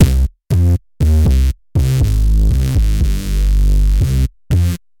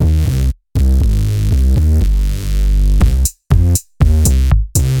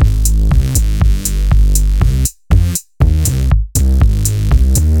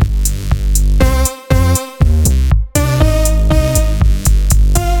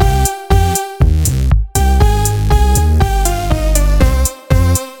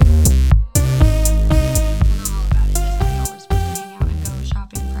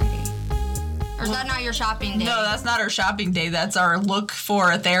Or is that not your shopping day? No, that's not our shopping day. That's our look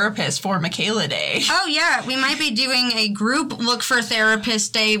for a therapist for Michala Day. Oh, yeah. We might be doing a group look for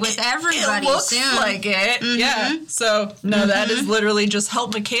therapist day with everybody it looks soon. like it. Mm-hmm. Yeah. So, no, that is literally just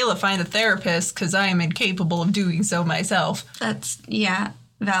help Michala find a therapist because I am incapable of doing so myself. That's, yeah,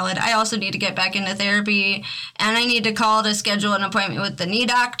 valid. I also need to get back into therapy, and I need to call to schedule an appointment with the knee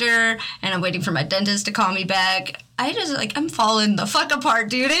doctor, and I'm waiting for my dentist to call me back. I'm falling the fuck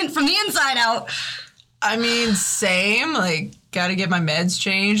apart, dude, from the inside out. I mean, same. Gotta get my meds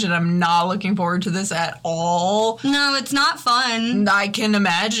changed, and I'm not looking forward to this at all. No, it's not fun. I can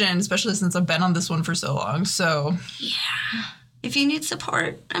imagine, especially since I've been on this one for so long, so... Yeah. If you need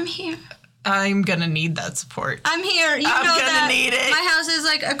support, I'm here. I'm gonna need that support. I'm here. I'm gonna need it. My house is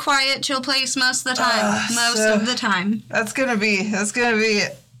a quiet, chill place most of the time. Most of the time. That's gonna be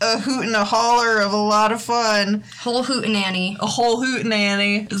a hoot and a holler of a lot of fun. Whole hootenanny. A whole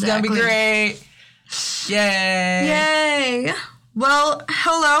hootenanny. It's gonna be great. Yay. Yay. Well,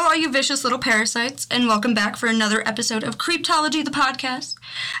 hello, all you vicious little parasites, and welcome back for another episode of Creeptology, the podcast.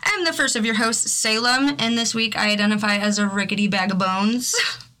 I'm the first of your hosts, Salem, and this week I identify as a rickety bag of bones.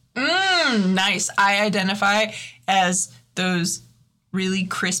 Nice. I identify as those really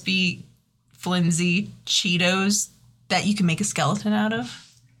crispy, flimsy Cheetos that you can make a skeleton out of.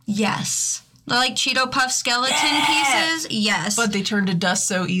 Yes. Like Cheeto Puff skeleton pieces? Yes. But they turn to dust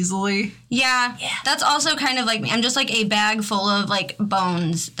so easily. Yeah. That's also kind of like me. I'm just a bag full of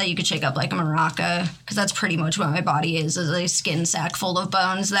bones that you could shake up like a maraca. Because that's pretty much what my body is a skin sack full of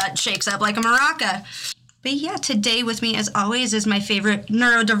bones that shakes up like a maraca. But yeah, today with me, as always, is my favorite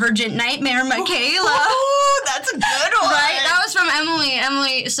neurodivergent nightmare, Michala. Ooh, that's a good one. Right? That was from Emily.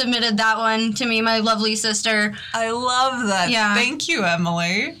 Emily submitted that one to me, my lovely sister. I love that. Yeah. Thank you,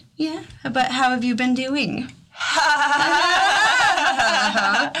 Emily. Yeah, but how have you been doing?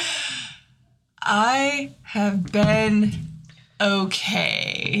 I have been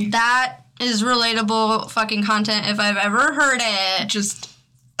okay. That is relatable fucking content if I've ever heard it. Just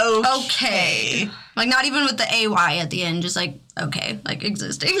okay. Not even with the AY at the end, just okay,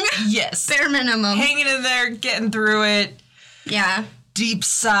 existing. Yes. Bare minimum. Hanging in there, getting through it. Yeah. Deep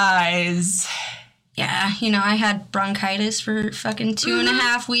sighs. Yeah, I had bronchitis for fucking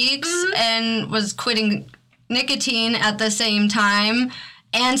 2.5 weeks and was quitting nicotine at the same time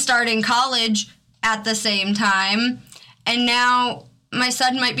and starting college at the same time. And now my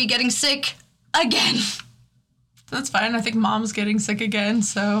son might be getting sick again. That's fine. I think mom's getting sick again,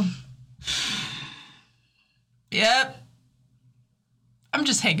 so... Yep. I'm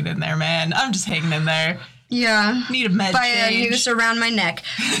just hanging in there, man. I'm just hanging in there. Yeah. Need a med by change. a noose around my neck.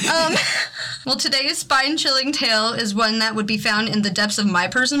 Well, today's spine-chilling tale is one that would be found in the depths of my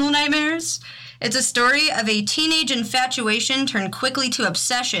personal nightmares. It's a story of a teenage infatuation turned quickly to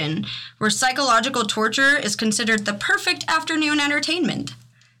obsession, where psychological torture is considered the perfect afternoon entertainment.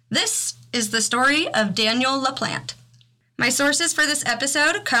 This is the story of Daniel LaPlante. My sources for this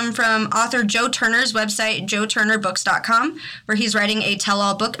episode come from author Joe Turner's website, joeturnerbooks.com, where he's writing a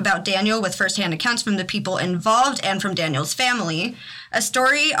tell-all book about Daniel with first-hand accounts from the people involved and from Daniel's family, a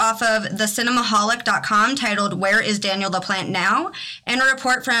story off of thecinemaholic.com titled Where is Daniel LaPlante Now?, and a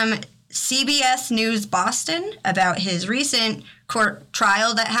report from CBS News Boston about his recent court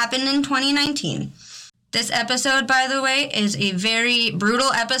trial that happened in 2019. This episode, by the way, is a very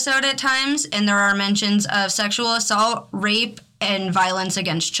brutal episode at times, and there are mentions of sexual assault, rape, and violence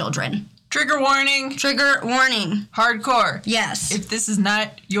against children. Trigger warning. Trigger warning. Hardcore. Yes. If this is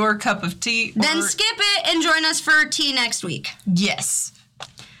not your cup of tea... Then skip it and join us for tea next week. Yes.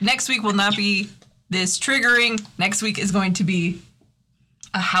 Next week will not be this triggering. Next week is going to be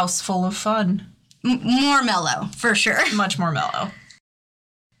a house full of fun. More mellow, for sure. Much more mellow.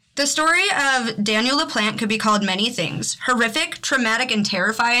 The story of Daniel LaPlante could be called many things. Horrific, traumatic, and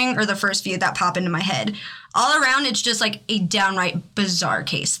terrifying are the first few that pop into my head. All around, it's just a downright bizarre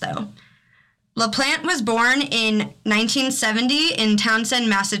case, though. LaPlante was born in 1970 in Townsend,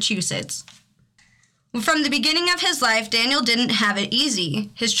 Massachusetts. From the beginning of his life, Daniel didn't have it easy.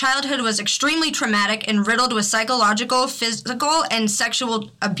 His childhood was extremely traumatic and riddled with psychological, physical, and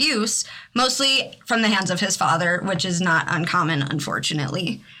sexual abuse, mostly from the hands of his father, which is not uncommon,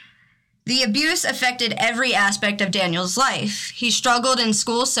 unfortunately. The abuse affected every aspect of Daniel's life. He struggled in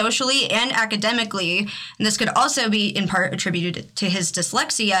school socially and academically, and this could also be in part attributed to his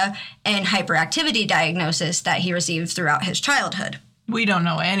dyslexia and hyperactivity diagnosis that he received throughout his childhood. We don't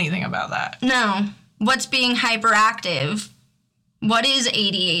know anything about that. No. What's being hyperactive? What is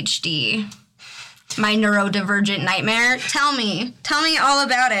ADHD? My neurodivergent nightmare? Tell me all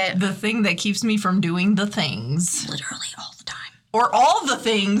about it. The thing that keeps me from doing the things. Literally all the time. or all the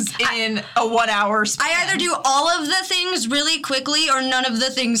things in a 1 hour span. I either do all of the things really quickly or none of the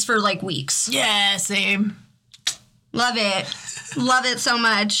things for like weeks. Yeah, same. Love it. Love it so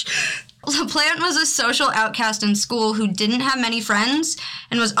much. LaPlante was a social outcast in school who didn't have many friends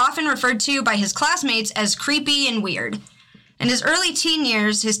and was often referred to by his classmates as creepy and weird. In his early teen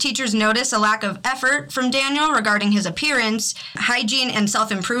years, his teachers noticed a lack of effort from Daniel regarding his appearance, hygiene, and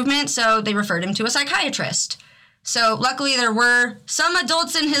self-improvement, so they referred him to a psychiatrist. So luckily there were some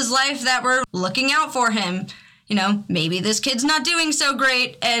adults in his life that were looking out for him. You know, maybe this kid's not doing so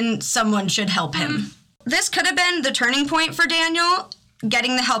great and someone should help him. This could have been the turning point for Daniel,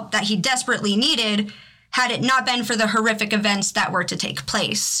 getting the help that he desperately needed, had it not been for the horrific events that were to take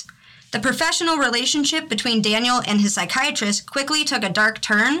place. The professional relationship between Daniel and his psychiatrist quickly took a dark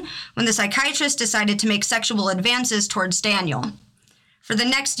turn when the psychiatrist decided to make sexual advances towards Daniel. For the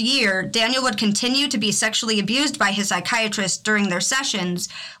next year, Daniel would continue to be sexually abused by his psychiatrist during their sessions,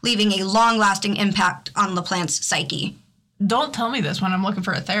 leaving a long-lasting impact on LaPlante's psyche. Don't tell me this when I'm looking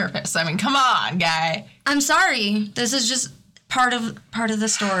for a therapist. I mean, come on, guy. I'm sorry. This is just part of the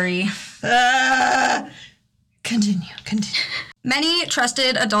story. Continue. Many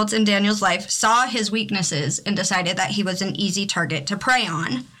trusted adults in Daniel's life saw his weaknesses and decided that he was an easy target to prey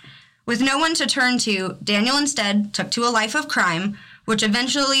on. With no one to turn to, Daniel instead took to a life of crime, which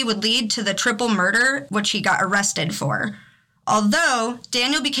eventually would lead to the triple murder, which he got arrested for. Although,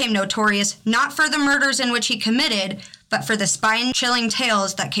 Daniel became notorious not for the murders in which he committed, but for the spine-chilling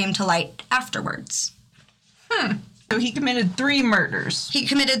tales that came to light afterwards. So he committed 3 murders. He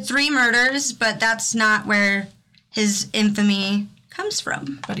committed 3 murders, but that's not where his infamy comes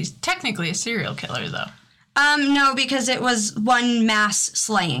from. But he's technically a serial killer, though. No, because it was one mass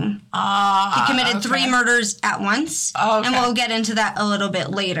slaying. He committed 3 murders at once, and we'll get into that a little bit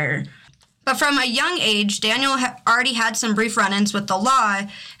later. But from a young age, Daniel already had some brief run-ins with the law,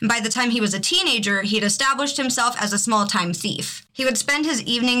 and by the time he was a teenager, he'd established himself as a small-time thief. He would spend his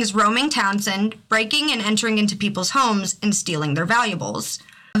evenings roaming Townsend, breaking and entering into people's homes and stealing their valuables.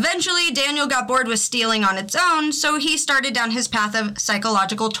 Eventually, Daniel got bored with stealing on its own, so he started down his path of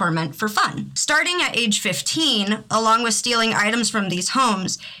psychological torment for fun. Starting at age 15, along with stealing items from these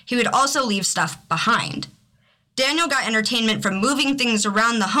homes, he would also leave stuff behind. Daniel got entertainment from moving things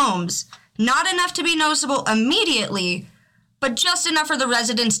around the homes, not enough to be noticeable immediately, but just enough for the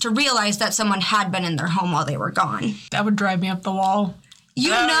residents to realize that someone had been in their home while they were gone. That would drive me up the wall. You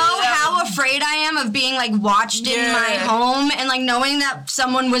know how afraid I am of being, like, watched in my home and, like, knowing that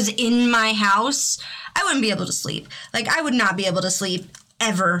someone was in my house? I wouldn't be able to sleep. Like, I would not be able to sleep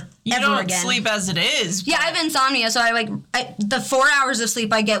ever don't again. Sleep as it is. Yeah, I have insomnia, so the 4 hours of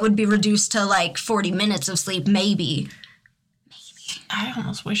sleep I get would be reduced to, like, 40 minutes of sleep, maybe. I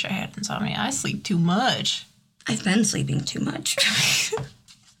almost wish I had insomnia. I sleep too much. I've been sleeping too much.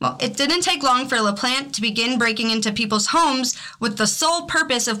 Well, it didn't take long for LaPlante to begin breaking into people's homes with the sole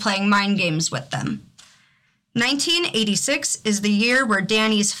purpose of playing mind games with them. 1986 is the year where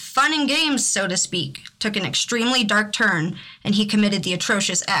Danny's fun and games, so to speak, took an extremely dark turn, and he committed the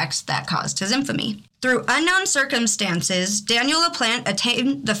atrocious acts that caused his infamy. Through unknown circumstances, Daniel LaPlante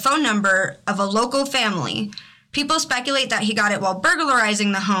attained the phone number of a local family. People speculate that he got it while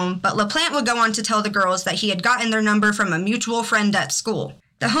burglarizing the home, but LaPlante would go on to tell the girls that he had gotten their number from a mutual friend at school.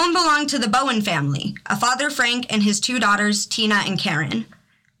 The home belonged to the Bowen family, a father Frank and his 2 daughters, Tina and Karen.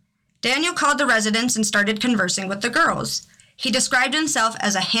 Daniel called the residents and started conversing with the girls. He described himself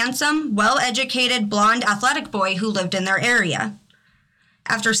as a handsome, well-educated, blonde, athletic boy who lived in their area.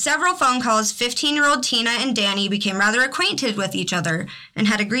 After several phone calls, 15-year-old Tina and Danny became rather acquainted with each other and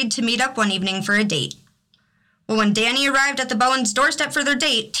had agreed to meet up one evening for a date. Well, when Danny arrived at the Bowens' doorstep for their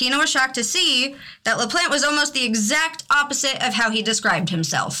date, Tina was shocked to see that LaPlante was almost the exact opposite of how he described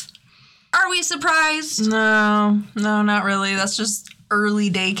himself. Are we surprised? No, not really. That's just early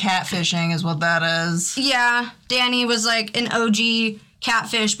day catfishing is what that is. Yeah, Danny was like an OG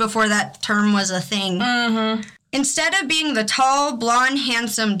catfish before that term was a thing. Mm-hmm. Instead of being the tall, blonde,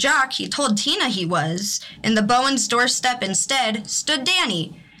 handsome jock he told Tina he was, in the Bowens' doorstep instead stood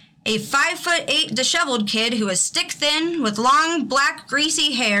Danny, a 5'8" disheveled kid who was stick-thin, with long, black,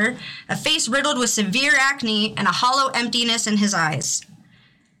 greasy hair, a face riddled with severe acne, and a hollow emptiness in his eyes.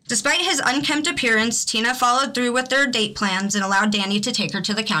 Despite his unkempt appearance, Tina followed through with their date plans and allowed Danny to take her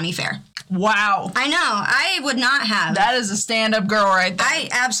to the county fair. Wow. I know. I would not have. That is a stand-up girl right there. I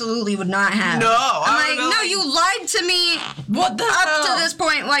absolutely would not have. No. I'm like, no, you lied to me. What the hell? Up to this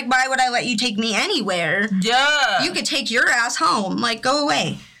point, like, why would I let you take me anywhere? Yeah. You could take your ass home. Like, go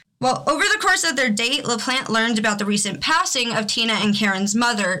away. Well, over the course of their date, LaPlante learned about the recent passing of Tina and Karen's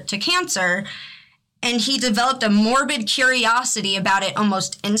mother to cancer, and he developed a morbid curiosity about it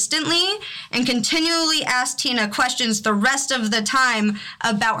almost instantly and continually asked Tina questions the rest of the time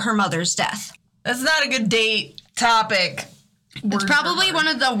about her mother's death. That's not a good date topic. It's probably one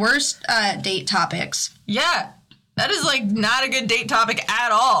of the worst date topics. Yeah. That is, like, not a good date topic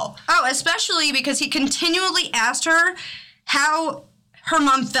at all. Oh, especially because he continually asked her how her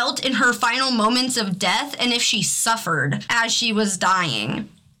mom felt in her final moments of death and if she suffered as she was dying.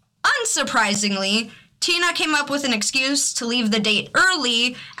 Unsurprisingly, Tina came up with an excuse to leave the date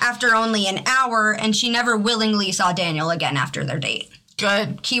early after only an hour, and she never willingly saw Daniel again after their date.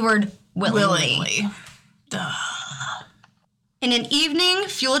 Good. Keyword, willingly. Duh. In an evening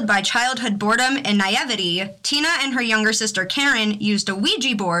fueled by childhood boredom and naivety, Tina and her younger sister Karen used a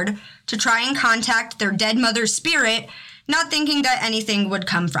Ouija board to try and contact their dead mother's spirit, not thinking that anything would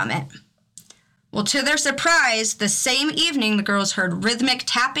come from it. Well, to their surprise, the same evening, the girls heard rhythmic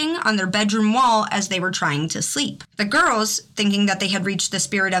tapping on their bedroom wall as they were trying to sleep. The girls, thinking that they had reached the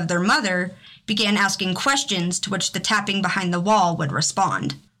spirit of their mother, began asking questions to which the tapping behind the wall would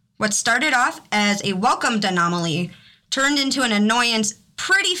respond. What started off as a welcomed anomaly turned into an annoyance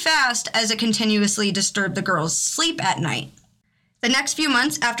pretty fast as it continuously disturbed the girls' sleep at night. The next few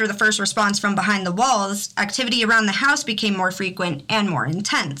months after the first response from behind the walls, activity around the house became more frequent and more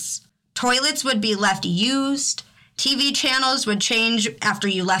intense. Toilets would be left used, TV channels would change after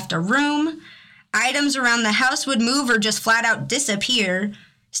you left a room, items around the house would move or just flat out disappear,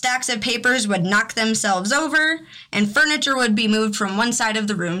 stacks of papers would knock themselves over, and furniture would be moved from one side of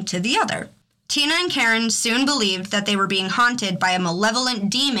the room to the other. Tina and Karen soon believed that they were being haunted by a malevolent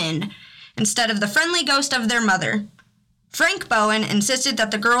demon instead of the friendly ghost of their mother. Frank Bowen insisted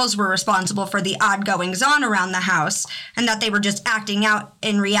that the girls were responsible for the odd goings-on around the house and that they were just acting out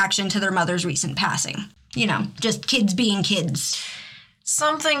in reaction to their mother's recent passing. You know, just kids being kids.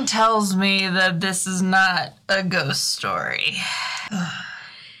 Something tells me that this is not a ghost story.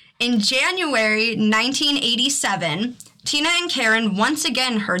 In January 1987, Tina and Karen once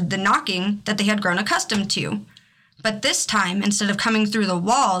again heard the knocking that they had grown accustomed to. But this time, instead of coming through the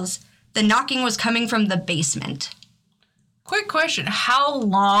walls, the knocking was coming from the basement. Quick question. How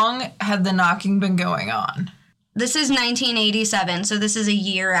long had the knocking been going on? This is 1987, so this is a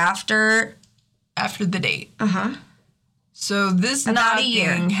year after... After the date. Uh-huh. So this About a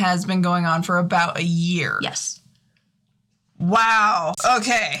year. knocking has been going on for about a year. Yes. Wow.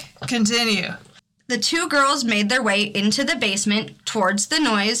 Okay, continue. The two girls made their way into the basement towards the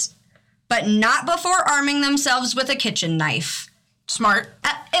noise, but not before arming themselves with a kitchen knife. Smart.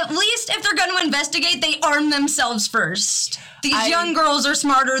 At least if they're going to investigate, they arm themselves first. These young girls are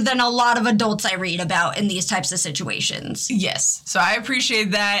smarter than a lot of adults I read about in these types of situations. Yes. So I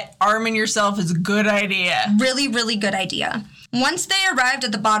appreciate that. Arming yourself is a good idea. Really, really good idea. Once they arrived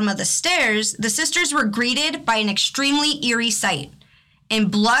at the bottom of the stairs, the sisters were greeted by an extremely eerie sight. In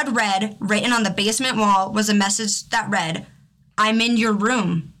blood red, written on the basement wall, was a message that read, "I'm in your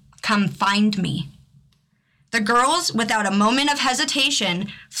room. Come find me." The girls, without a moment of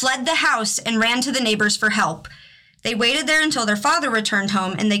hesitation, fled the house and ran to the neighbors for help. They waited there until their father returned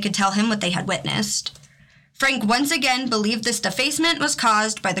home and they could tell him what they had witnessed. Frank once again believed this defacement was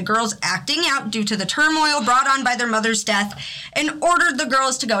caused by the girls acting out due to the turmoil brought on by their mother's death and ordered the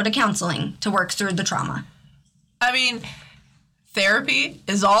girls to go to counseling to work through the trauma. I mean, therapy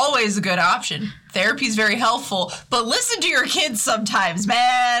is always a good option. Therapy is very helpful, but listen to your kids sometimes,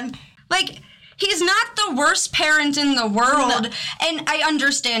 man. Like, he's not the worst parent in the world, No. and I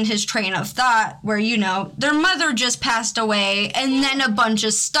understand his train of thought where, you know, their mother just passed away and then a bunch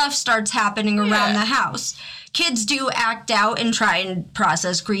of stuff starts happening around the house. Kids do act out and try and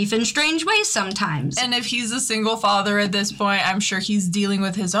process grief in strange ways sometimes. And if he's a single father at this point, I'm sure he's dealing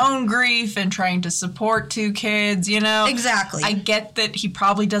with his own grief and trying to support two kids, you know? Exactly. I get that he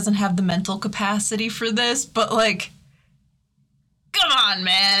probably doesn't have the mental capacity for this, but, like, come on,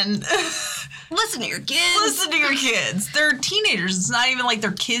 man. Listen to your kids. Listen to your kids. They're teenagers. It's not even like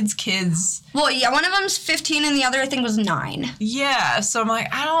they're kids. Well, yeah, one of them's 15 and the other, I think, was 9. Yeah, so I'm like,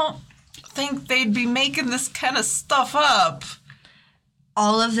 I don't think they'd be making this kind of stuff up.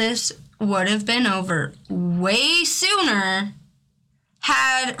 All of this would have been over way sooner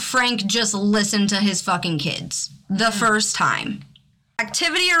had Frank just listened to his fucking kids the first time.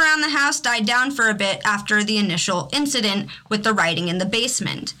 Activity around the house died down for a bit after the initial incident with the writing in the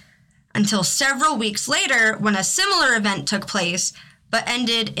basement, until several weeks later when a similar event took place, but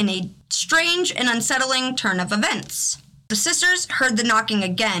ended in a strange and unsettling turn of events. The sisters heard the knocking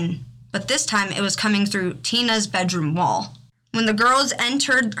again, but this time it was coming through Tina's bedroom wall. When the girls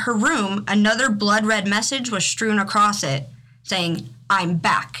entered her room, another blood red message was strewn across it, saying, "I'm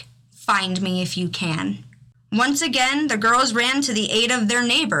back. Find me if you can. Once again, the girls ran to the aid of their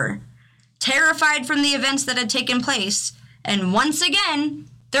neighbor, terrified from the events that had taken place, and once again,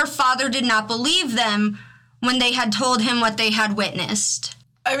 their father did not believe them when they had told him what they had witnessed.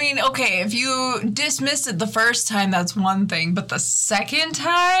 I mean, okay, if you dismissed it the first time, that's one thing, but the second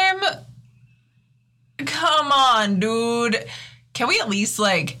time? Come on, dude. Can we at least,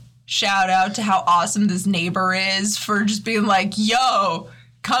 shout out to how awesome this neighbor is for just being like, yo,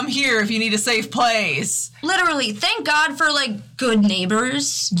 come here if you need a safe place. Literally, thank God for, good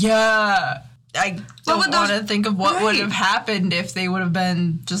neighbors. Yeah. I don't want to think of what would have happened if they would have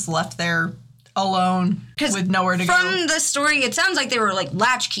been just left there alone with nowhere to go. From the story, it sounds like they were,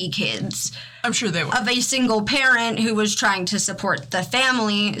 latchkey kids. I'm sure they were. Of a single parent who was trying to support the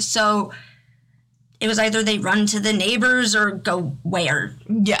family, so it was either they run to the neighbors or go where.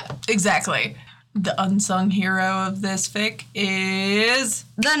 Yeah, exactly. The unsung hero of this fic is...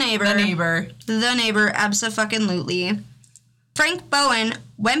 The neighbor. The neighbor. The neighbor, abso-fucking-lutely. Frank Bowen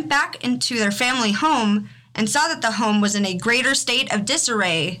went back into their family home and saw that the home was in a greater state of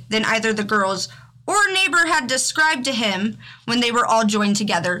disarray than either the girls or neighbor had described to him when they were all joined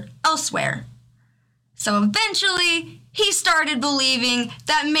together elsewhere. So eventually, he started believing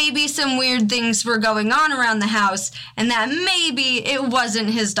that maybe some weird things were going on around the house and that maybe it wasn't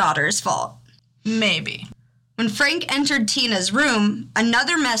his daughter's fault. Maybe. When Frank entered Tina's room,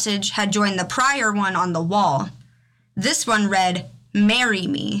 another message had joined the prior one on the wall. This one read, "Marry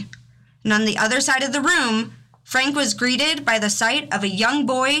me." And on the other side of the room, Frank was greeted by the sight of a young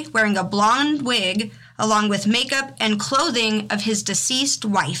boy wearing a blonde wig along with makeup and clothing of his deceased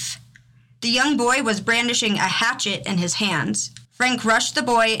wife. The young boy was brandishing a hatchet in his hands. Frank rushed the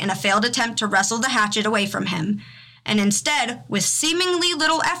boy in a failed attempt to wrestle the hatchet away from him, and instead, with seemingly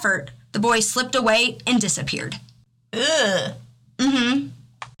little effort, the boy slipped away and disappeared. Ugh. Mm-hmm.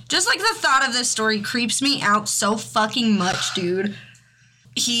 Just the thought of this story creeps me out so fucking much, dude.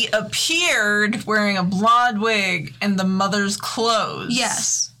 He appeared wearing a blonde wig and the mother's clothes.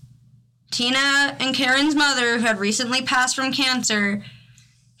 Yes. Tina and Karen's mother, who had recently passed from cancer,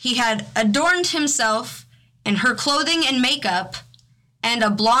 he had adorned himself in her clothing and makeup and a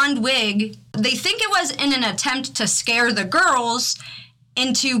blonde wig. They think it was in an attempt to scare the girls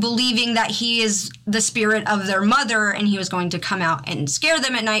into believing that he is the spirit of their mother and he was going to come out and scare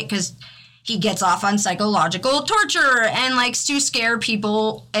them at night because he gets off on psychological torture and likes to scare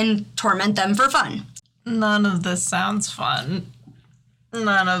people and torment them for fun. None of this sounds fun.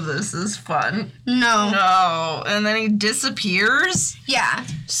 None of this is fun. No. And then he disappears? Yeah.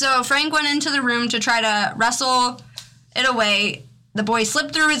 So Frank went into the room to try to wrestle it away. The boy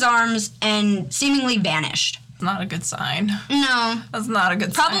slipped through his arms and seemingly vanished. Not a good sign. No. That's not a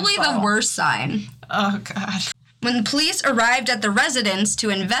good sign. Probably the worst sign. Oh, God. When the police arrived at the residence to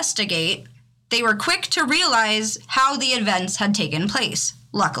investigate, they were quick to realize how the events had taken place,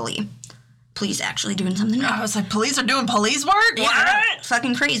 luckily. Police actually doing something right. I was like, police are doing police work? Yeah, what?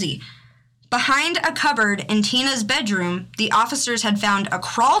 Fucking crazy. Behind a cupboard in Tina's bedroom, the officers had found a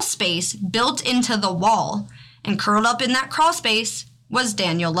crawl space built into the wall, and curled up in that crawl space was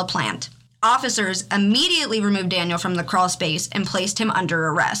Daniel LaPlante. Officers immediately removed Daniel from the crawl space and placed him under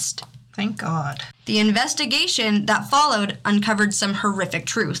arrest. Thank God. The investigation that followed uncovered some horrific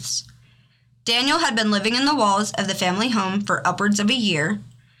truths. Daniel had been living in the walls of the family home for upwards of a year,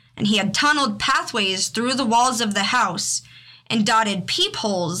 and he had tunneled pathways through the walls of the house and dotted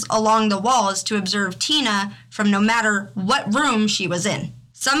peepholes along the walls to observe Tina from no matter what room she was in.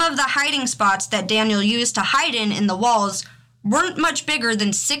 Some of the hiding spots that Daniel used to hide in the walls weren't much bigger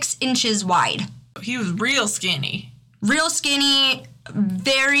than 6 inches wide. He was real skinny. Real skinny,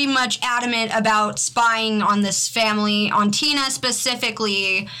 very much adamant about spying on this family, on Tina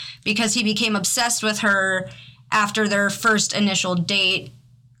specifically, because he became obsessed with her after their first initial date,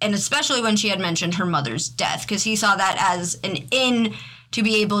 and especially when she had mentioned her mother's death, because he saw that as an in to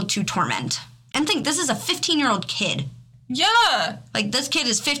be able to torment. And think, this is a 15-year-old kid. Yeah. This kid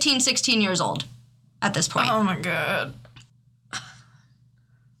is 15, 16 years old at this point. Oh, my God.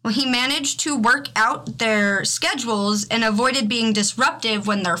 Well, he managed to work out their schedules and avoided being disruptive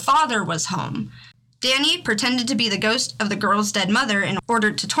when their father was home. Danny pretended to be the ghost of the girl's dead mother in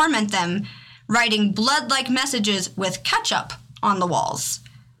order to torment them, writing blood-like messages with ketchup on the walls.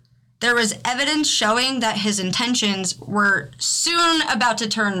 There was evidence showing that his intentions were soon about to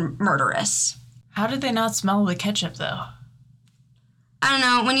turn murderous. How did they not smell the ketchup, though? I don't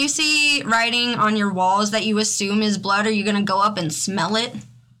know. When you see writing on your walls that you assume is blood, are you going to go up and smell it?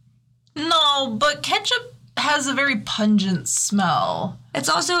 No, but ketchup has a very pungent smell. It's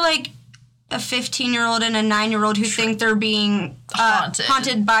also a 15-year-old and a 9-year-old who think they're being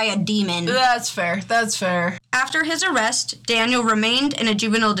haunted by a demon. That's fair. That's fair. After his arrest, Daniel remained in a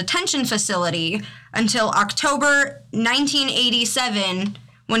juvenile detention facility until October 1987,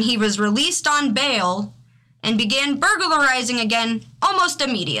 when he was released on bail and began burglarizing again almost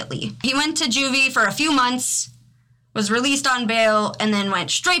immediately. He went to juvie for a few months, was released on bail, and then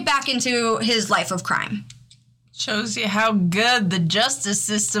went straight back into his life of crime. Shows you how good the justice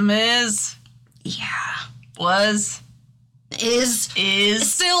system is. Yeah. Was. Is.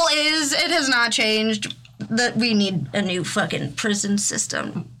 Still is. It has not changed. We need a new fucking prison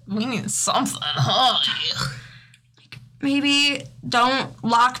system. We need something, huh? Maybe don't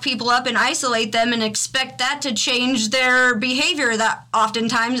lock people up and isolate them and expect that to change their behavior that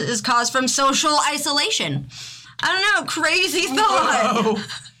oftentimes is caused from social isolation. I don't know, crazy thought. Whoa.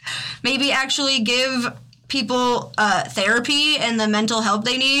 Maybe actually give people therapy and the mental help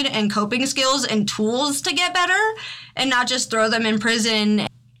they need and coping skills and tools to get better and not just throw them in prison.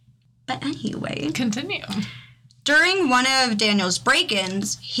 But anyway. Continue. During one of Daniel's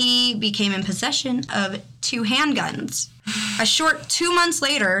break-ins, he became in possession of 2 handguns. A short 2 months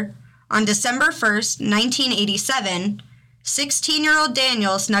later, on December 1st, 1987, 16-year-old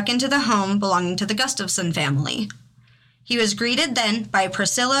Daniel snuck into the home belonging to the Gustafson family. He was greeted then by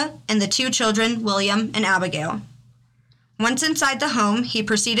Priscilla and the 2 children, William and Abigail. Once inside the home, he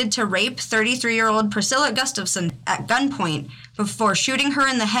proceeded to rape 33-year-old Priscilla Gustafson at gunpoint before shooting her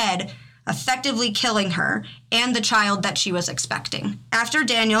in the head, effectively killing her and the child that she was expecting. After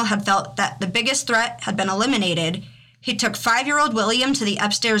Daniel had felt that the biggest threat had been eliminated, he took 5-year-old William to the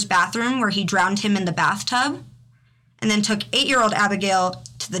upstairs bathroom where he drowned him in the bathtub, and then took 8-year-old Abigail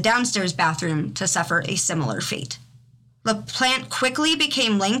to the downstairs bathroom to suffer a similar fate. LaPlante quickly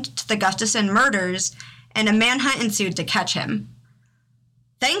became linked to the Gustafson murders, and a manhunt ensued to catch him.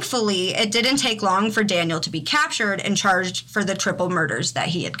 Thankfully, it didn't take long for Daniel to be captured and charged for the triple murders that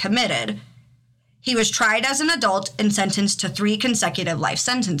he had committed. He was tried as an adult and sentenced to 3 consecutive life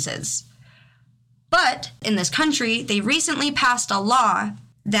sentences. But in this country, they recently passed a law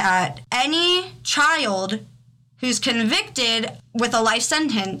that any child who's convicted with a life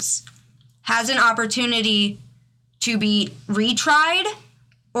sentence has an opportunity to be retried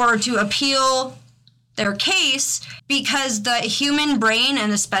or to appeal their case, because the human brain,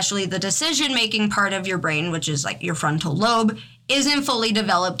 and especially the decision-making part of your brain, which is like your frontal lobe, isn't fully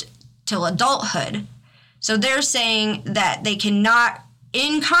developed till adulthood. So they're saying that they cannot,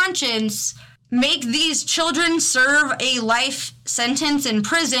 in conscience, make these children serve a life sentence in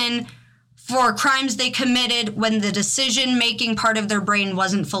prison for crimes they committed when the decision-making part of their brain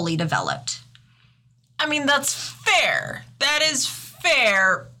wasn't fully developed. I mean, that's fair. That is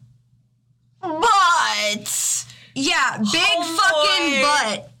fair. But... Yeah, big fucking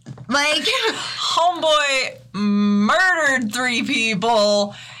butt. Like... Homeboy murdered 3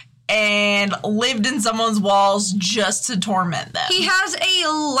 people and lived in someone's walls just to torment them. He has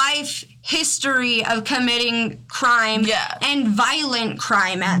a life history of committing crime and violent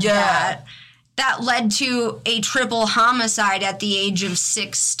crime at that. That led to a triple homicide at the age of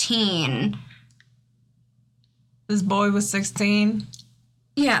 16. This boy was 16?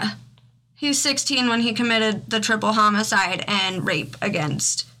 Yeah. He was 16 when he committed the triple homicide and rape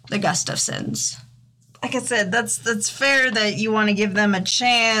against the Gustafsons. Like I said, that's fair that you want to give them a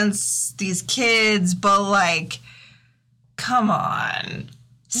chance, these kids, but like, come on.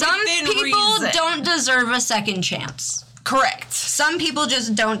 Some people don't deserve a second chance. Correct. Some people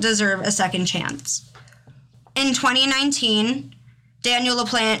just don't deserve a second chance. In 2019, Daniel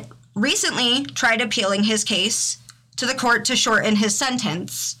LaPlante recently tried appealing his case to the court to shorten his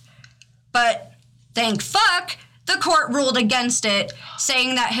sentence. But thank fuck, the court ruled against it,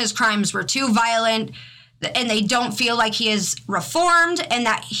 saying that his crimes were too violent and they don't feel like he is reformed and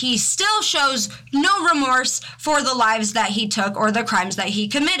that he still shows no remorse for the lives that he took or the crimes that he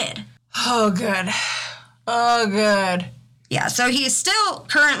committed. Oh, good. Oh, good. Yeah, so he is still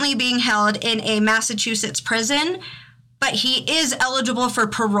currently being held in a Massachusetts prison, but he is eligible for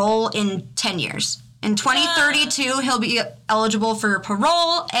parole in 10 years. In 2032, he'll be eligible for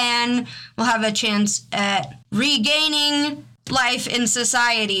parole and will have a chance at regaining life in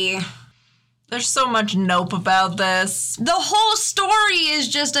society. There's so much nope about this. The whole story is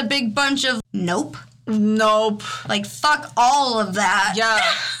just a big bunch of nope. Nope. Like, fuck all of that. Yeah.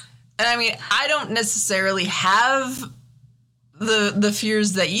 And I mean, I don't necessarily have the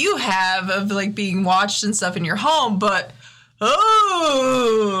fears that you have of, like, being watched and stuff in your home, but...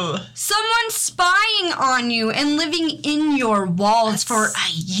 Oh! Someone's spying on you and living in your walls for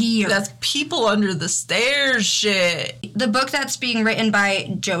a year. That's people under the stairs shit. The book that's being written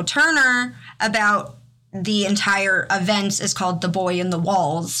by Joe Turner about the entire events is called The Boy in the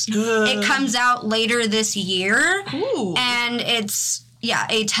Walls. It comes out later this year. Ooh. And it's,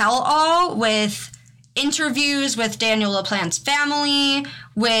 a tell-all with interviews with Daniel LaPlante's family,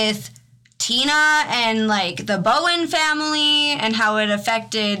 with Tina and, like, the Bowen family and how it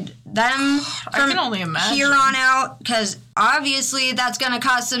affected them I can only imagine. here on out, because obviously that's going to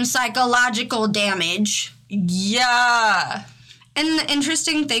cause some psychological damage. Yeah. And the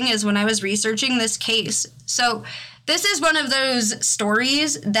interesting thing is when I was researching this case, so this is one of those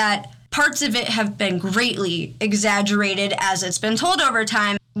stories that parts of it have been greatly exaggerated as it's been told over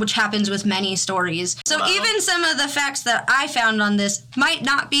time, which happens with many stories. So even some of the facts that I found on this might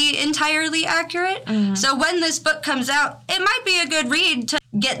not be entirely accurate. Mm-hmm. So when this book comes out, it might be a good read to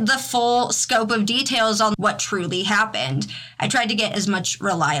get the full scope of details on what truly happened. I tried to get as much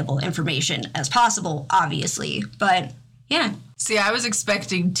reliable information as possible, obviously, but yeah. See, I was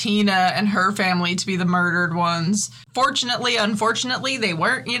expecting Tina and her family to be the murdered ones. Fortunately, unfortunately, they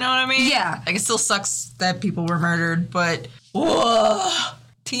weren't, you know what I mean? Yeah. Like, it still sucks that people were murdered, but whoa,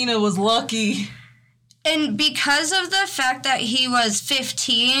 Tina was lucky. And because of the fact that he was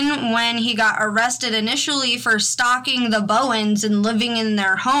 15 when he got arrested initially for stalking the Bowens and living in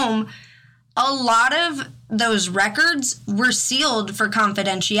their home, a lot of those records were sealed for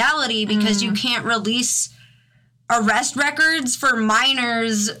confidentiality because you can't release arrest records for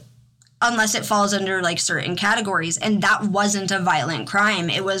minors unless it falls under, like, certain categories. And that wasn't a violent crime.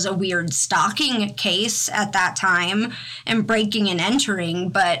 It was a weird stalking case at that time and breaking and entering,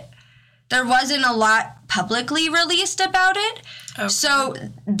 but there wasn't a lot publicly released about it. Okay. So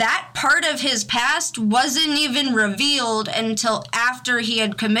that part of his past wasn't even revealed until after he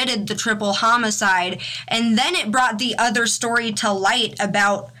had committed the triple homicide. And then it brought the other story to light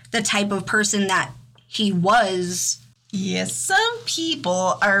about the type of person that he was. Yes, some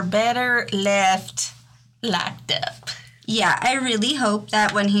people are better left locked up. Yeah, I really hope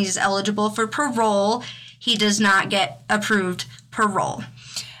that when he's eligible for parole, he does not get approved parole.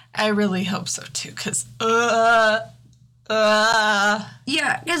 I really hope so, too, because,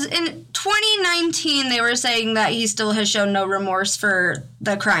 Yeah, because in 2019, they were saying that he still has shown no remorse for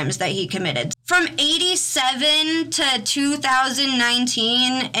the crimes that he committed. From 87 to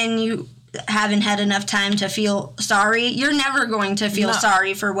 2019, and you haven't had enough time to feel sorry, you're never going to feel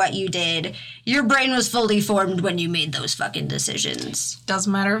sorry for what you did. Your brain was fully formed when you made those fucking decisions. Doesn't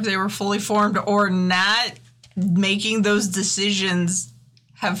matter if they were fully formed or not. Making those decisions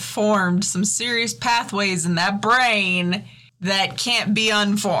have formed some serious pathways in that brain that can't be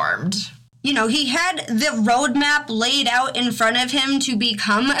unformed. You know, he had the roadmap laid out in front of him to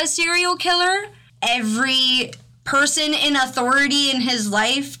become a serial killer. Every person in authority in his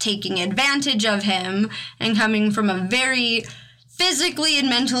life taking advantage of him and coming from a very physically and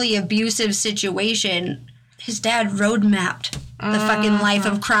mentally abusive situation. His dad roadmapped the fucking life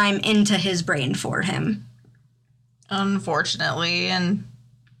of crime into his brain for him. Unfortunately, and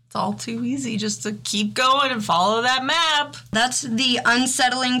it's all too easy just to keep going and follow that map. That's the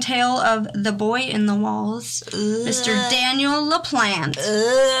unsettling tale of The Boy in the Walls, Mr. Daniel LaPlante.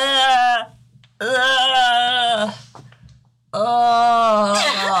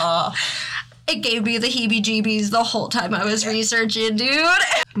 It gave me the heebie-jeebies the whole time I was researching, dude.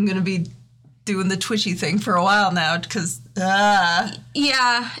 I'm gonna be doing the twitchy thing for a while now, because,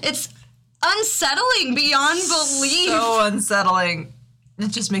 Yeah, it's unsettling beyond belief. So unsettling. It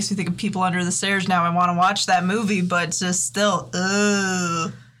just makes me think of People Under the Stairs now. I want to watch that movie, but it's just still,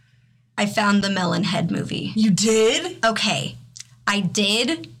 I found the Melonhead movie. You did? Okay. I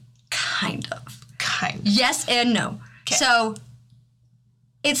did, kind of. Kind of. Yes and no. Okay. So,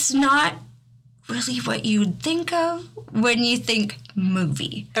 it's not really what you would think of when you think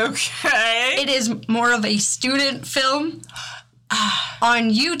movie. Okay. It is more of a student film. On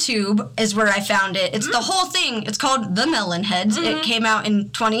YouTube is where I found it. It's the whole thing. It's called The Melonheads. Mm-hmm. It came out in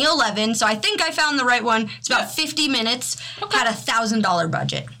 2011, so I think I found the right one. It's about 50 minutes. Okay. Had a $1,000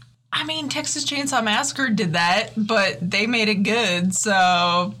 budget. I mean, Texas Chainsaw Massacre did that, but they made it good,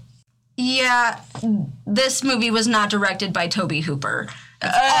 so... Yeah, this movie was not directed by Tobe Hooper.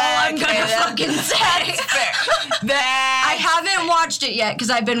 That's all I'm gonna fucking say. That's fair. I haven't watched it yet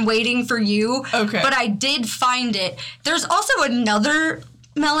because I've been waiting for you. Okay. But I did find it. There's also another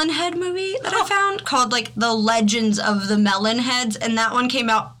Melonhead movie that I found called, like, The Legends of the Melonheads, and that one came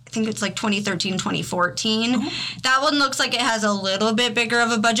out, I think it's like 2013, 2014. Ooh. That one looks like it has a little bit bigger of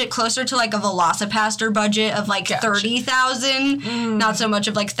a budget, closer to like a Velocipaster budget of like $30,000. Not so much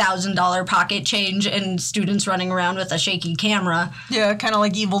of like $1,000 pocket change and students running around with a shaky camera. Yeah, kind of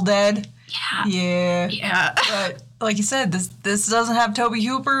like Evil Dead. Yeah. Yeah. But like you said, this doesn't have Toby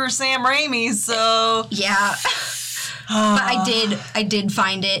Hooper or Sam Raimi, so yeah. But I did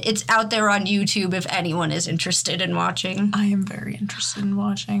find it. It's out there on YouTube if anyone is interested in watching. I am very interested in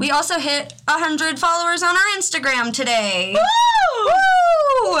watching. We also hit 100 followers on our Instagram today. Woo!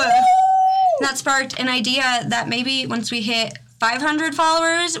 Woo! Woo! That sparked an idea that maybe once we hit 500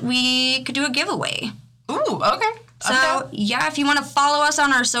 followers, we could do a giveaway. Ooh, okay. So, yeah, if you want to follow us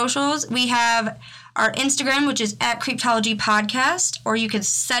on our socials, we have our Instagram, which is @CreeptologyPodcast, or you can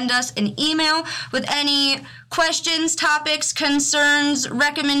send us an email with any questions, topics, concerns,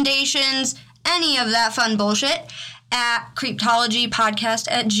 recommendations, any of that fun bullshit at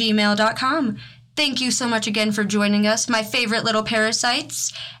creeptologypodcast@gmail.com. Thank you so much again for joining us, my favorite little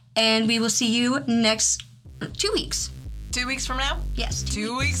parasites, and we will see you next 2 weeks. 2 weeks from now? Yes.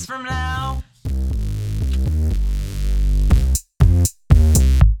 2 weeks from now.